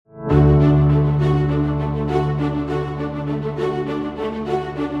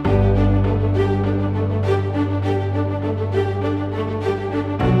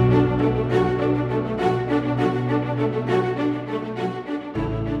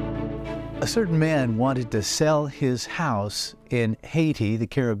A certain man wanted to sell his house in Haiti, the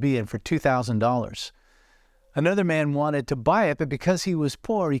Caribbean, for $2,000. Another man wanted to buy it, but because he was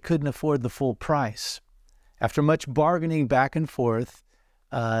poor, he couldn't afford the full price. After much bargaining back and forth,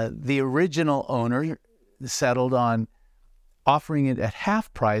 the original owner settled on offering it at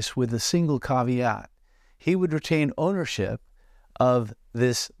half price with a single caveat. He would retain ownership of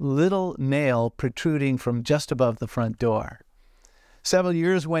this little nail protruding from just above the front door. Several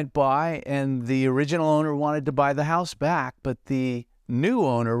years went by, and the original owner wanted to buy the house back, but the new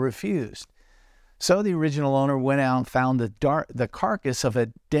owner refused. So the original owner went out and found the carcass of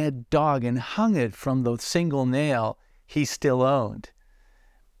a dead dog and hung it from the single nail he still owned.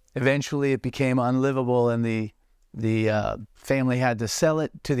 Eventually, it became unlivable, and the family had to sell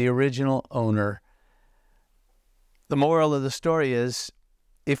it to the original owner. The moral of the story is,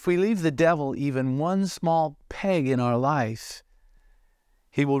 if we leave the devil even one small peg in our life,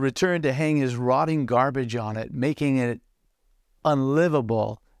 he will return to hang his rotting garbage on it, making it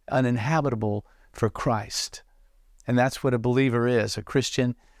unlivable, uninhabitable for Christ. And that's what a believer is. A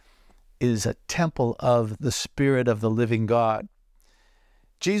Christian is a temple of the Spirit of the living God.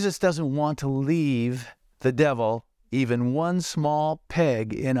 Jesus doesn't want to leave the devil even one small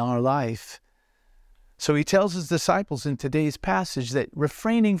peg in our life. So he tells his disciples in today's passage that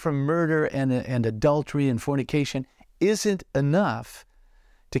refraining from murder and adultery and fornication isn't enough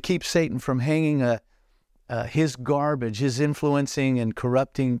to keep Satan from hanging his garbage, his influencing and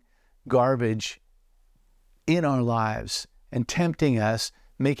corrupting garbage in our lives and tempting us,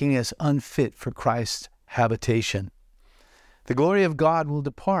 making us unfit for Christ's habitation. The glory of God will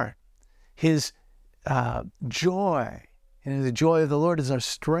depart. His joy, and the joy of the Lord is our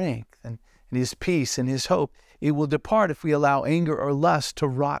strength, and his peace and his hope. It will depart if we allow anger or lust to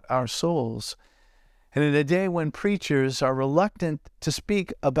rot our souls. And in a day when preachers are reluctant to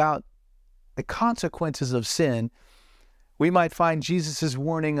speak about the consequences of sin, we might find Jesus'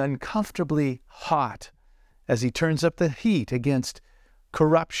 warning uncomfortably hot as he turns up the heat against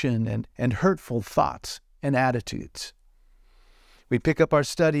corruption and hurtful thoughts and attitudes. We pick up our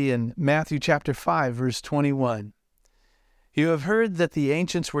study in Matthew chapter 5, verse 21. You have heard that the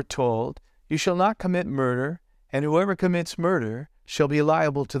ancients were told, you shall not commit murder, and whoever commits murder shall be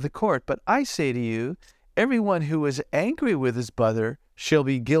liable to the court. But I say to you, everyone who is angry with his brother shall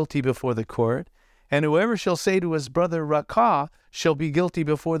be guilty before the court, and whoever shall say to his brother, Rakah, shall be guilty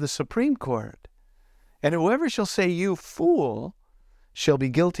before the Supreme Court. And whoever shall say, you fool, shall be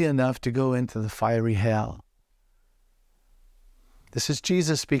guilty enough to go into the fiery hell. This is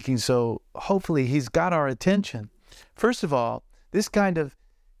Jesus speaking, so hopefully he's got our attention. First of all, this kind of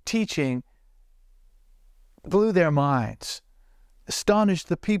teaching blew their minds, astonished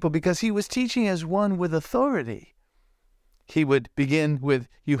the people, because he was teaching as one with authority. He would begin with,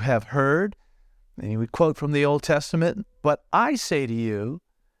 you have heard, and he would quote from the Old Testament, but I say to you,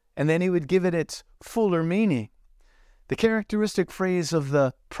 and then he would give it its fuller meaning. The characteristic phrase of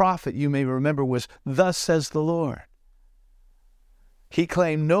the prophet, you may remember, was, thus says the Lord. He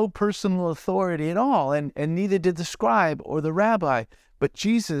claimed no personal authority at all, and neither did the scribe or the rabbi, but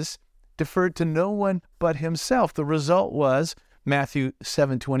Jesus deferred to no one but himself. The result was, Matthew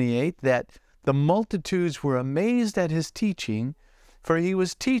 7:28, that the multitudes were amazed at his teaching, for he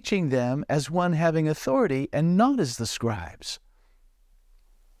was teaching them as one having authority and not as the scribes.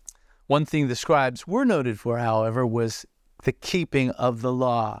 One thing the scribes were noted for, however, was the keeping of the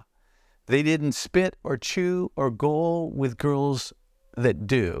law. They didn't spit or chew or go with girls that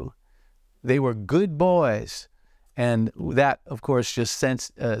do. They were good boys, and that, of course, just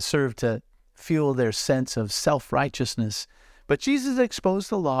served to fuel their sense of self-righteousness. But Jesus exposed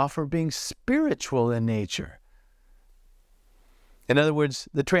the law for being spiritual in nature. In other words,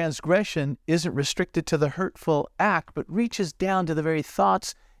 the transgression isn't restricted to the hurtful act, but reaches down to the very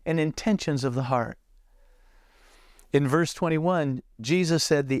thoughts and intentions of the heart. In verse 21, Jesus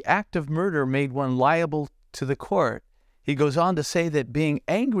said the act of murder made one liable to the court. He goes on to say that being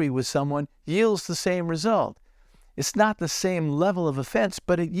angry with someone yields the same result. It's not the same level of offense,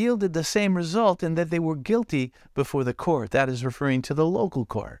 but it yielded the same result in that they were guilty before the court. That is referring to the local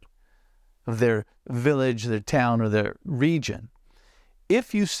court of their village, their town, or their region.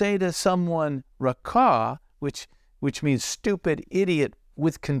 If you say to someone, Rakah, which means stupid, idiot,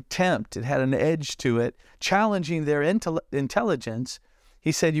 with contempt, it had an edge to it, challenging their intelligence,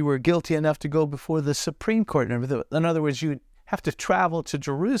 he said you were guilty enough to go before the Supreme Court. In other words, you'd have to travel to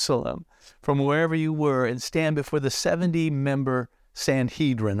Jerusalem from wherever you were and stand before the 70-member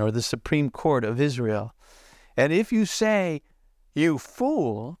Sanhedrin, or the Supreme Court of Israel. And if you say, you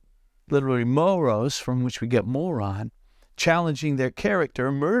fool, literally moros, from which we get moron, challenging their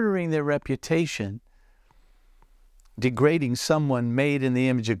character, murdering their reputation, degrading someone made in the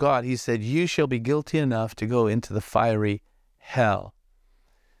image of God, he said, you shall be guilty enough to go into the fiery hell.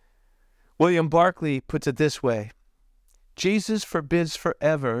 William Barclay puts it this way: Jesus forbids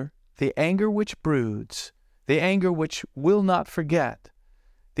forever the anger which broods, the anger which will not forget,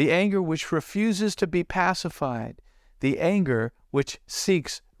 the anger which refuses to be pacified, the anger which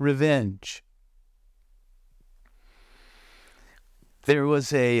seeks revenge. There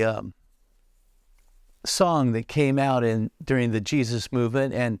was a song that came out during the Jesus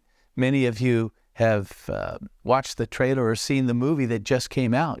movement, and many of you have watched the trailer or seen the movie that just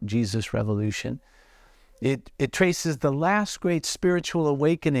came out, Jesus Revolution. It traces the last great spiritual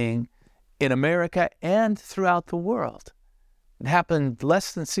awakening in America and throughout the world. It happened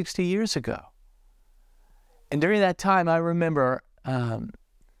less than 60 years ago. And during that time, I remember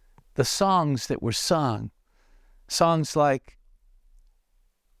the songs that were sung. Songs like,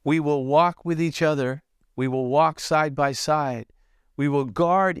 we will walk with each other, we will walk side by side, we will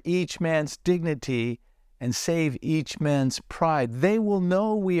guard each man's dignity and save each man's pride. They will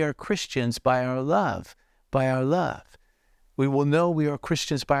know we are Christians by our love, by our love. We will know we are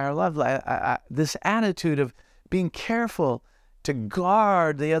Christians by our love. This attitude of being careful to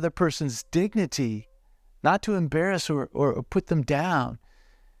guard the other person's dignity, not to embarrass or put them down,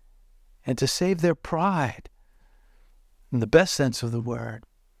 and to save their pride, in the best sense of the word.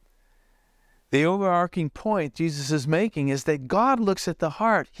 The overarching point Jesus is making is that God looks at the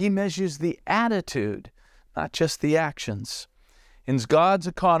heart. He measures the attitude, not just the actions. In God's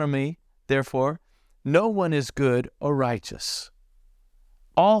economy, therefore, no one is good or righteous.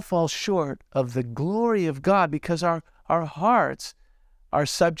 All fall short of the glory of God because our hearts are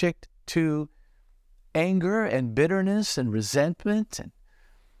subject to anger and bitterness and resentment and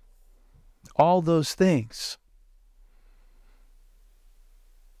all those things.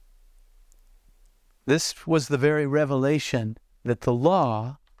 This was the very revelation that the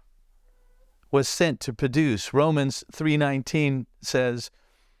law was sent to produce. Romans 3:19 says,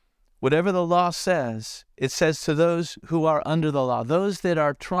 whatever the law says, it says to those who are under the law, those that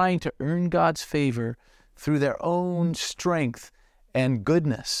are trying to earn God's favor through their own strength and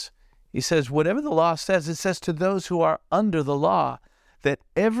goodness. He says, whatever the law says, it says to those who are under the law, that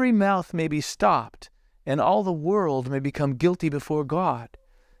every mouth may be stopped and all the world may become guilty before God.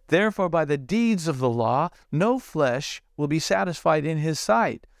 Therefore, by the deeds of the law, no flesh will be satisfied in his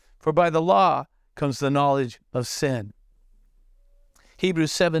sight, for by the law comes the knowledge of sin.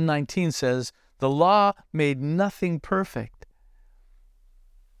 Hebrews 7:19 says, the law made nothing perfect.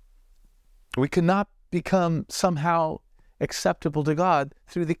 We could not become somehow acceptable to God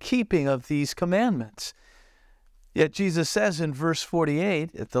through the keeping of these commandments. Yet Jesus says in verse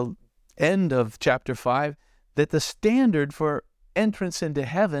 48, at the end of chapter 5, that the standard for entrance into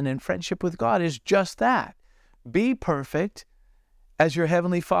heaven and friendship with God is just that. Be perfect as your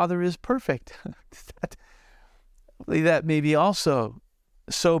heavenly Father is perfect. that maybe also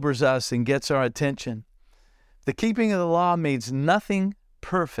sobers us and gets our attention. The keeping of the law makes nothing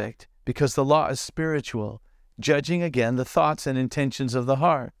perfect because the law is spiritual, judging again the thoughts and intentions of the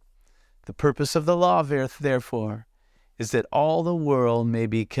heart. The purpose of the law, therefore, is that all the world may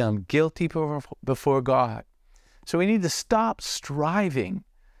become guilty before God. So we need to stop striving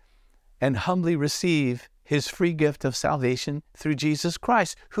and humbly receive his free gift of salvation through Jesus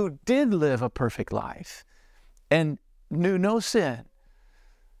Christ, who did live a perfect life and knew no sin,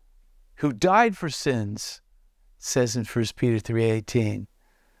 who died for sins, says in 1 Peter 3:18.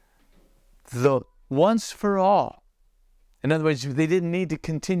 The once for all. In other words, they didn't need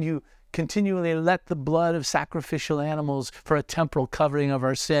to continually let the blood of sacrificial animals for a temporal covering of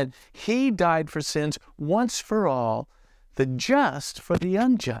our sin. He died for sins once for all, the just for the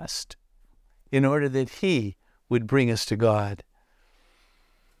unjust, in order that he would bring us to God.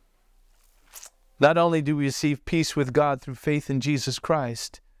 Not only do we receive peace with God through faith in Jesus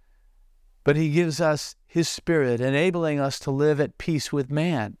Christ, but he gives us his Spirit, enabling us to live at peace with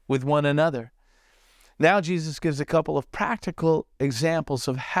man, with one another. Now Jesus gives a couple of practical examples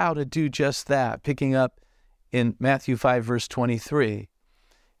of how to do just that, picking up in Matthew 5, verse 23.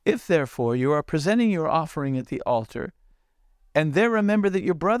 If, therefore, you are presenting your offering at the altar, and there remember that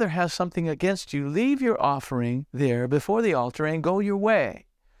your brother has something against you, leave your offering there before the altar and go your way.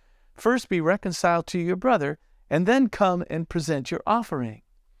 First be reconciled to your brother, and then come and present your offering.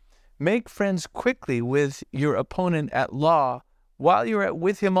 Make friends quickly with your opponent at law while you are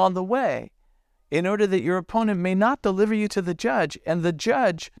with him on the way, in order that your opponent may not deliver you to the judge, and the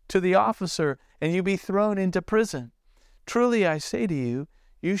judge to the officer, and you be thrown into prison. Truly I say to you,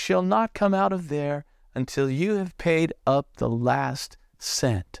 you shall not come out of there until you have paid up the last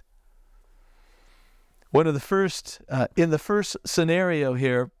cent. One of the first, in the first scenario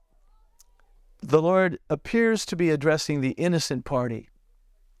here, the Lord appears to be addressing the innocent party.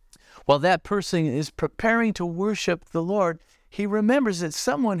 While that person is preparing to worship the Lord, he remembers that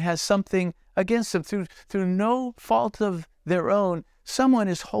someone has something against them through no fault of their own. Someone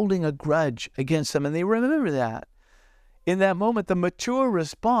is holding a grudge against them, and they remember that. In that moment, the mature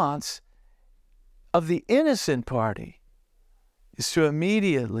response of the innocent party is to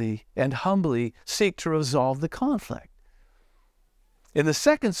immediately and humbly seek to resolve the conflict. In the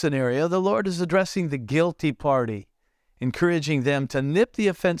second scenario, the Lord is addressing the guilty party, encouraging them to nip the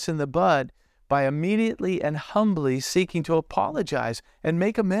offense in the bud by immediately and humbly seeking to apologize and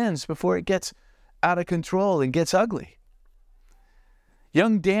make amends before it gets out of control and gets ugly.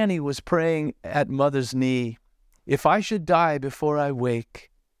 Young Danny was praying at mother's knee, "If I should die before I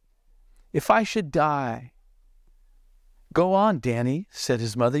wake, if I should die." "Go on, Danny," said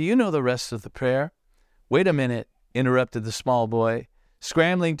his mother. "You know the rest of the prayer." "Wait a minute," interrupted the small boy.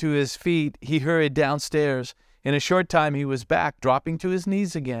 Scrambling to his feet, he hurried downstairs. In a short time he was back, dropping to his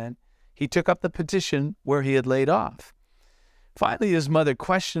knees again. He took up the petition where he had laid off. Finally, his mother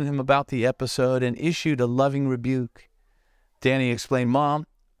questioned him about the episode and issued a loving rebuke. Danny explained, "Mom,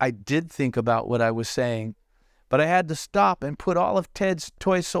 I did think about what I was saying, but I had to stop and put all of Ted's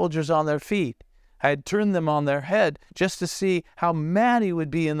toy soldiers on their feet. I had turned them on their head just to see how mad he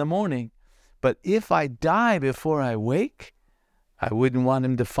would be in the morning. But if I die before I wake, I wouldn't want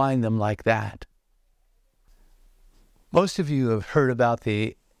him to find them like that." Most of you have heard about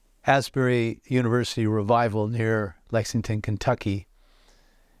the Asbury University revival near Lexington, Kentucky,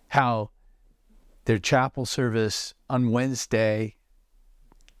 how their chapel service on Wednesday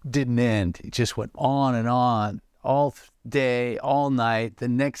didn't end. It just went on, all day, all night, the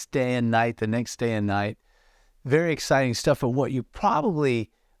next day and night, the next day and night. Very exciting stuff. But what you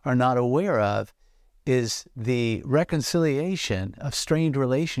probably are not aware of is the reconciliation of strained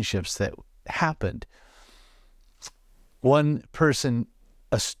relationships that happened. One person,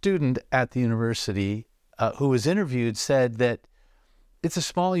 a student at the university who was interviewed, said that it's a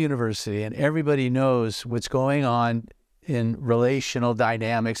small university and everybody knows what's going on in relational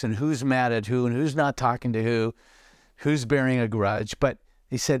dynamics and who's mad at who and who's not talking to who's bearing a grudge. But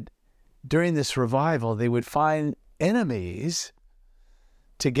he said during this revival, they would find enemies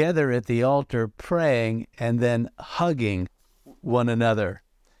together at the altar praying and then hugging one another.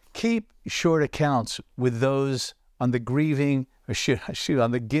 Keep short accounts with those on the grieving,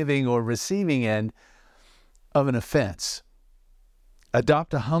 on the giving or receiving end of an offense.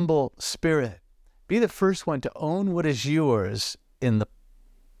 Adopt a humble spirit. Be the first one to own what is yours in the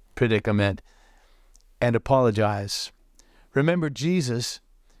predicament and apologize. Remember Jesus,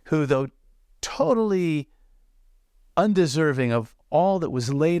 who, though totally undeserving of all that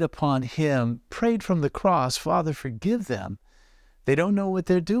was laid upon him, prayed from the cross, "Father, forgive them. They don't know what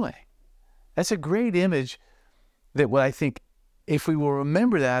they're doing." That's a great image that what I think, if we will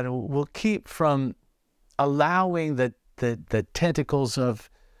remember that, we'll keep from allowing the tentacles of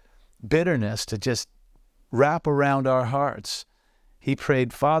bitterness to just wrap around our hearts. He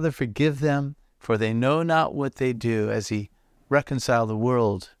prayed, "Father, forgive them, for they know not what they do," as he reconciled the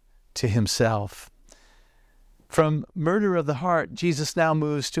world to himself. From murder of the heart, Jesus now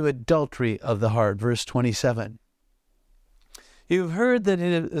moves to adultery of the heart. Verse 27. "You've heard that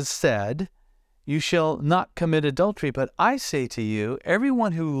it is said, 'You shall not commit adultery,' but I say to you,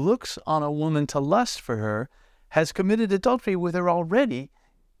 everyone who looks on a woman to lust for her has committed adultery with her already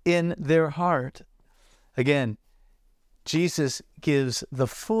in their heart." Again, Jesus gives the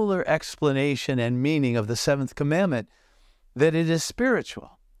fuller explanation and meaning of the seventh commandment, that it is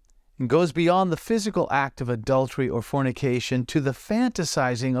spiritual and goes beyond the physical act of adultery or fornication to the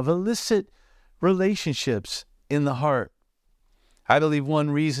fantasizing of illicit relationships in the heart. I believe one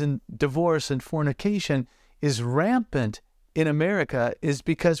reason divorce and fornication is rampant in America is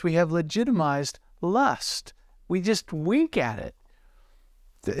because we have legitimized lust. We just wink at it.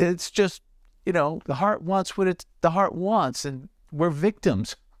 It's just, the heart wants what the heart wants, and we're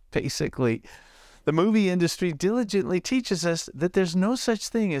victims, basically. The movie industry diligently teaches us that there's no such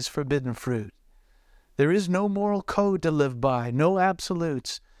thing as forbidden fruit. There is no moral code to live by, no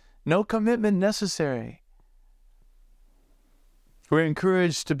absolutes, no commitment necessary. We're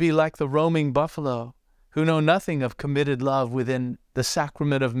encouraged to be like the roaming buffalo, who know nothing of committed love within the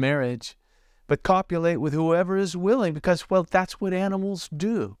sacrament of marriage, but copulate with whoever is willing because, that's what animals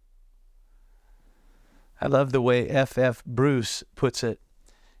do. I love the way F.F. Bruce puts it.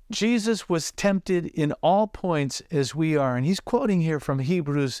 Jesus was tempted in all points as we are. And he's quoting here from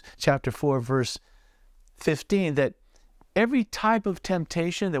Hebrews chapter 4, verse 15 that every type of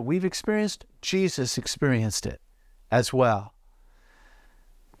temptation that we've experienced, Jesus experienced it as well.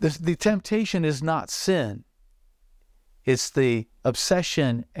 The temptation is not sin. It's the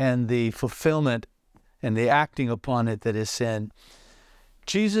obsession and the fulfillment and the acting upon it that is sin.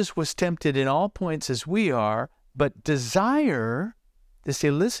 Jesus was tempted in all points as we are, but desire, this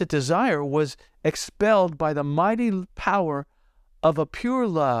illicit desire, was expelled by the mighty power of a pure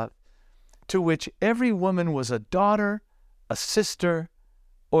love to which every woman was a daughter, a sister,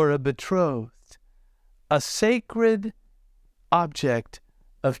 or a betrothed, a sacred object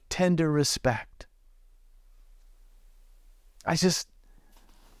of tender respect.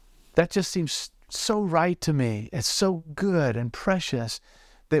 That just seems so right to me. It's so good and precious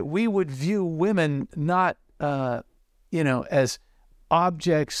that we would view women not, as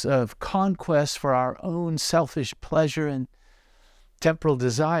objects of conquest for our own selfish pleasure and temporal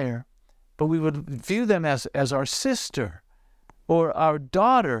desire, but we would view them as our sister or our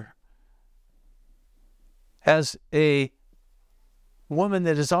daughter, as a woman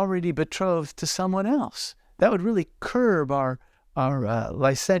that is already betrothed to someone else. That would really curb our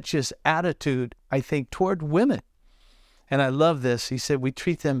licentious attitude, I think, toward women. And I love this. He said we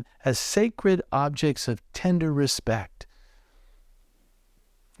treat them as sacred objects of tender respect.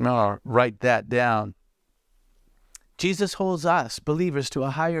 I'll write that down. Jesus holds us, believers, to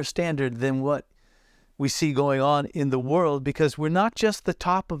a higher standard than what we see going on in the world, because we're not just the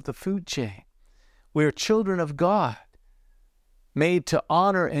top of the food chain. We're children of God, made to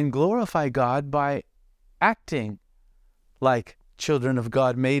honor and glorify God by acting like children of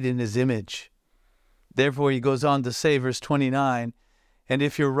God, made in His image. Therefore, he goes on to say, verse 29, "And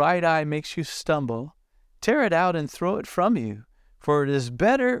if your right eye makes you stumble, tear it out and throw it from you. For it is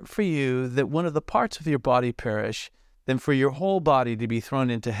better for you that one of the parts of your body perish than for your whole body to be thrown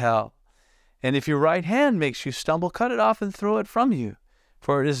into hell. And if your right hand makes you stumble, cut it off and throw it from you.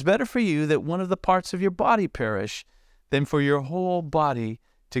 For it is better for you that one of the parts of your body perish than for your whole body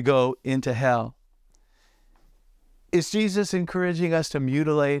to go into hell." Is Jesus encouraging us to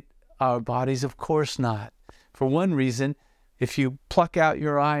mutilate our bodies? Of course not. For one reason, if you pluck out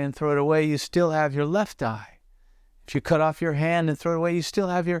your eye and throw it away, you still have your left eye. If you cut off your hand and throw it away, you still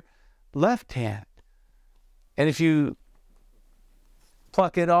have your left hand. And if you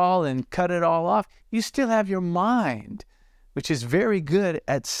pluck it all and cut it all off, you still have your mind, which is very good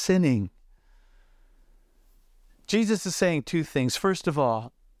at sinning. Jesus is saying two things. First of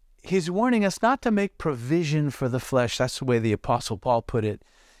all, he's warning us not to make provision for the flesh. That's the way the Apostle Paul put it.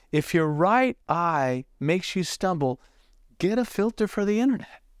 If your right eye makes you stumble, get a filter for the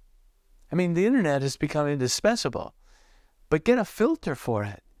internet. I mean, the internet has become indispensable, but get a filter for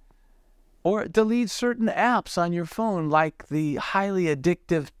it. Or delete certain apps on your phone, like the highly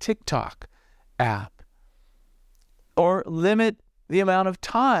addictive TikTok app. Or limit the amount of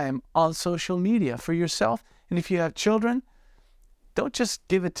time on social media for yourself. And if you have children, don't just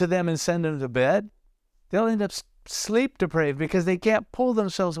give it to them and send them to bed. They'll end up sleep deprived because they can't pull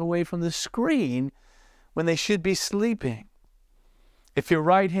themselves away from the screen when they should be sleeping. If your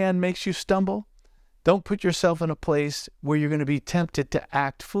right hand makes you stumble, don't put yourself in a place where you're going to be tempted to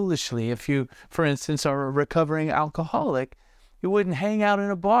act foolishly. If you, for instance, are a recovering alcoholic, you wouldn't hang out in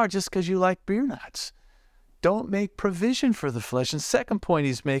a bar just because you like beer nuts. Don't make provision for the flesh. And second point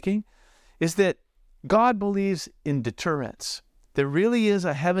he's making is that God believes in deterrence. There really is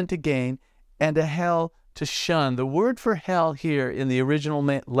a heaven to gain and a hell to shun. The word for hell here in the original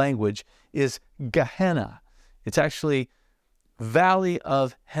language is Gehenna. It's actually Valley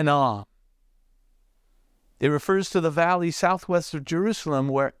of Hinnom. It refers to the valley southwest of Jerusalem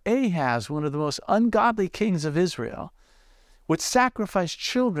where Ahaz, one of the most ungodly kings of Israel, would sacrifice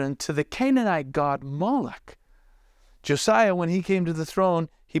children to the Canaanite god Moloch. Josiah, when he came to the throne,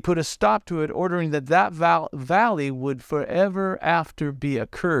 he put a stop to it, ordering that valley would forever after be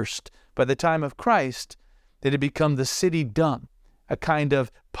accursed. By the time of Christ, it had become the city dump, a kind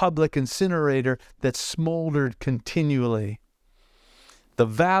of public incinerator that smoldered continually. The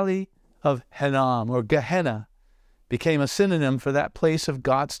Valley of Hinnom, or Gehenna, became a synonym for that place of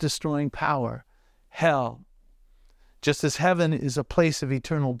God's destroying power, hell. Just as heaven is a place of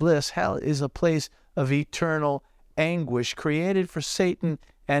eternal bliss, hell is a place of eternal anguish created for Satan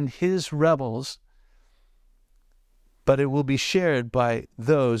and his rebels, but it will be shared by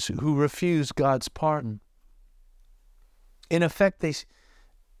those who refuse God's pardon. In effect,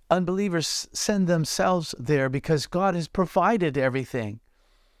 unbelievers send themselves there because God has provided everything,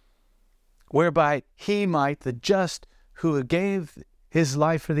 whereby he might, the just who gave his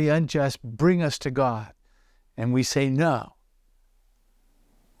life for the unjust, bring us to God. And we say, no,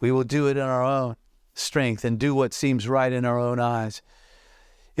 we will do it on our own. strength and do what seems right in our own eyes.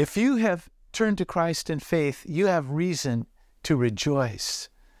 If you have turned to Christ in faith, you have reason to rejoice,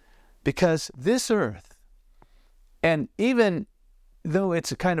 because this earth, and even though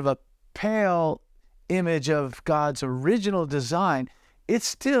it's a kind of a pale image of God's original design, it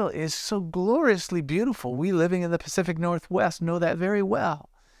still is so gloriously beautiful. We living in the Pacific Northwest know that very well.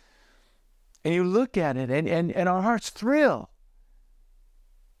 And you look at it and our hearts thrill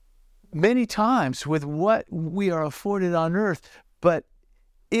many times with what we are afforded on earth. But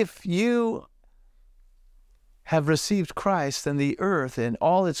if you have received Christ, then the earth and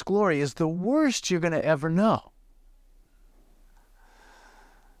all its glory is the worst you're going to ever know.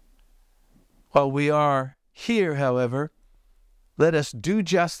 While we are here, however, let us do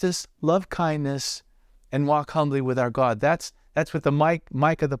justice, love kindness, and walk humbly with our God. That's what the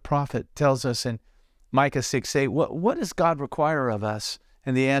Micah the prophet tells us in Micah 6:8. What does God require of us?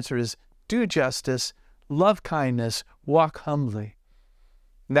 And the answer is do justice, love kindness, walk humbly.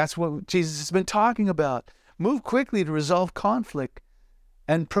 And that's what Jesus has been talking about. Move quickly to resolve conflict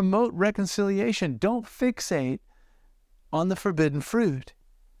and promote reconciliation. Don't fixate on the forbidden fruit,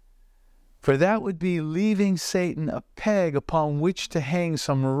 for that would be leaving Satan a peg upon which to hang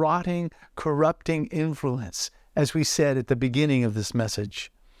some rotting, corrupting influence, as we said at the beginning of this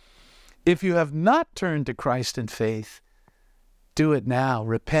message. If you have not turned to Christ in faith, do it now.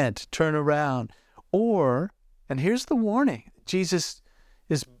 Repent, turn around. Or, and here's the warning, Jesus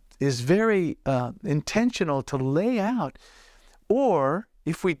is very intentional to lay out, or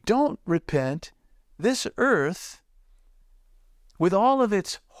if we don't repent, this earth, with all of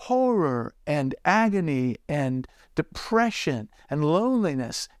its horror and agony and depression and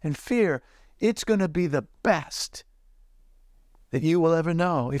loneliness and fear, it's going to be the best that you will ever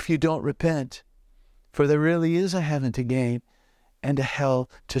know if you don't repent. For there really is a heaven to gain and a hell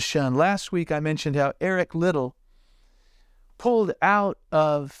to shun. Last week I mentioned how Eric Liddell pulled out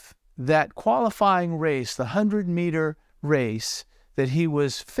of that qualifying race, the 100-meter race that he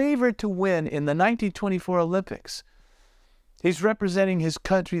was favored to win in the 1924 Olympics. He's representing his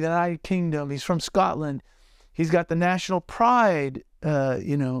country, the United Kingdom. He's from Scotland. He's got the national pride,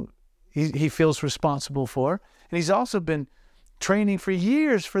 he feels responsible for. And he's also been training for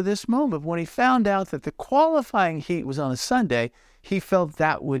years for this moment. When he found out that the qualifying heat was on a Sunday, he felt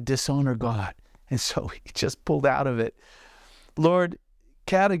that would dishonor God. And so he just pulled out of it. Lord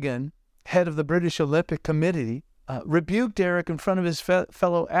Cadogan, head of the British Olympic Committee, rebuked Eric in front of his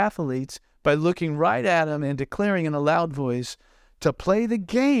fellow athletes by looking right at him and declaring in a loud voice, to play the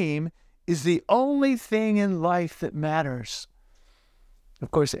game is the only thing in life that matters. Of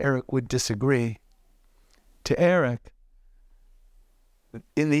course, Eric would disagree. To Eric,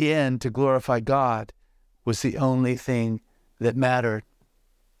 in the end, to glorify God was the only thing that mattered.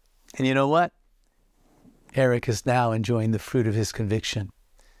 And you know what? Eric is now enjoying the fruit of his conviction.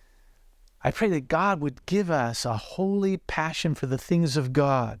 I pray that God would give us a holy passion for the things of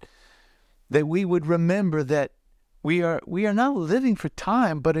God, that we would remember that we are not living for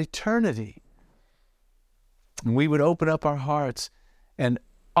time, but eternity. And we would open up our hearts and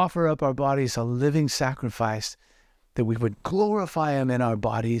offer up our bodies a living sacrifice, that we would glorify Him in our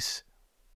bodies